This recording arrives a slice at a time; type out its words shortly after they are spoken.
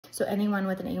So anyone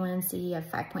with an A1C of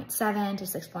 5.7 to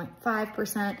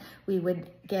 6.5%, we would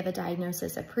give a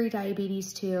diagnosis of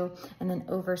prediabetes to, and then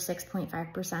over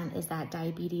 6.5% is that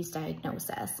diabetes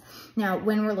diagnosis. Now,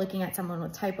 when we're looking at someone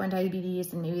with type 1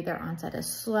 diabetes and maybe their onset is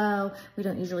slow, we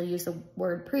don't usually use the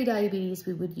word prediabetes.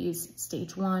 We would use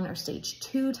stage 1 or stage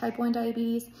 2 type 1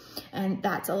 diabetes. And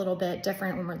that's a little bit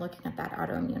different when we're looking at that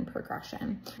autoimmune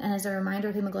progression. And as a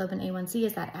reminder, hemoglobin A1C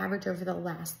is that average over the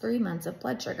last 3 months of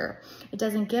blood sugar. It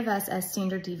doesn't give us a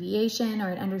standard deviation or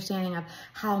an understanding of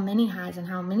how many highs and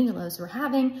how many lows we're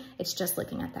having. It's just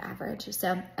looking at the average.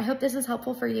 So I hope this is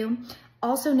helpful for you.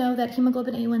 Also know that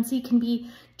hemoglobin A1C can be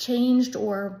changed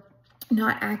or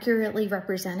not accurately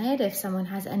represented if someone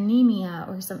has anemia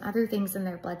or some other things in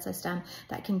their blood system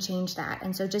that can change that.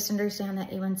 And so just understand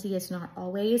that A1C is not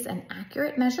always an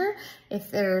accurate measure if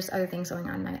there's other things going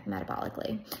on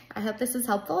metabolically. I hope this is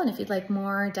helpful. And if you'd like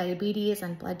more diabetes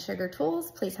and blood sugar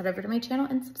tools, please head over to my channel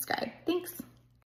and subscribe. Thanks.